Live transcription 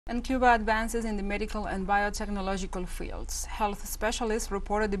And Cuba advances in the medical and biotechnological fields. Health specialists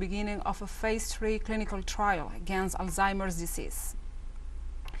reported the beginning of a phase 3 clinical trial against Alzheimer's disease.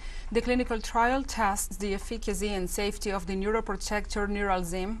 The clinical trial tests the efficacy and safety of the neuroprotective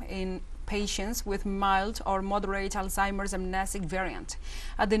NeuralCIM in patients with mild or moderate Alzheimer's amnestic variant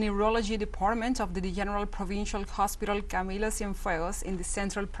at the neurology department of the General Provincial Hospital Camilo Cienfuegos in the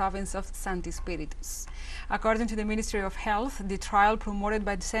central province of Santi Espíritus. According to the Ministry of Health, the trial promoted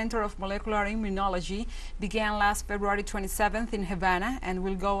by the Center of Molecular Immunology began last February 27th in Havana and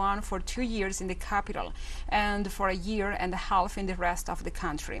will go on for 2 years in the capital and for a year and a half in the rest of the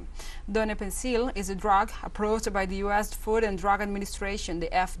country. Donepezil is a drug approved by the U.S. Food and Drug Administration, the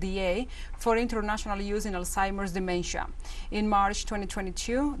FDA, for international use in Alzheimer's dementia. In March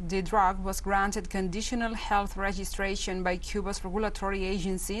 2022, the drug was granted conditional health registration by Cuba's regulatory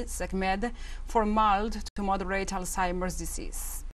agency, SECMED, for mild to moderate Alzheimer's disease.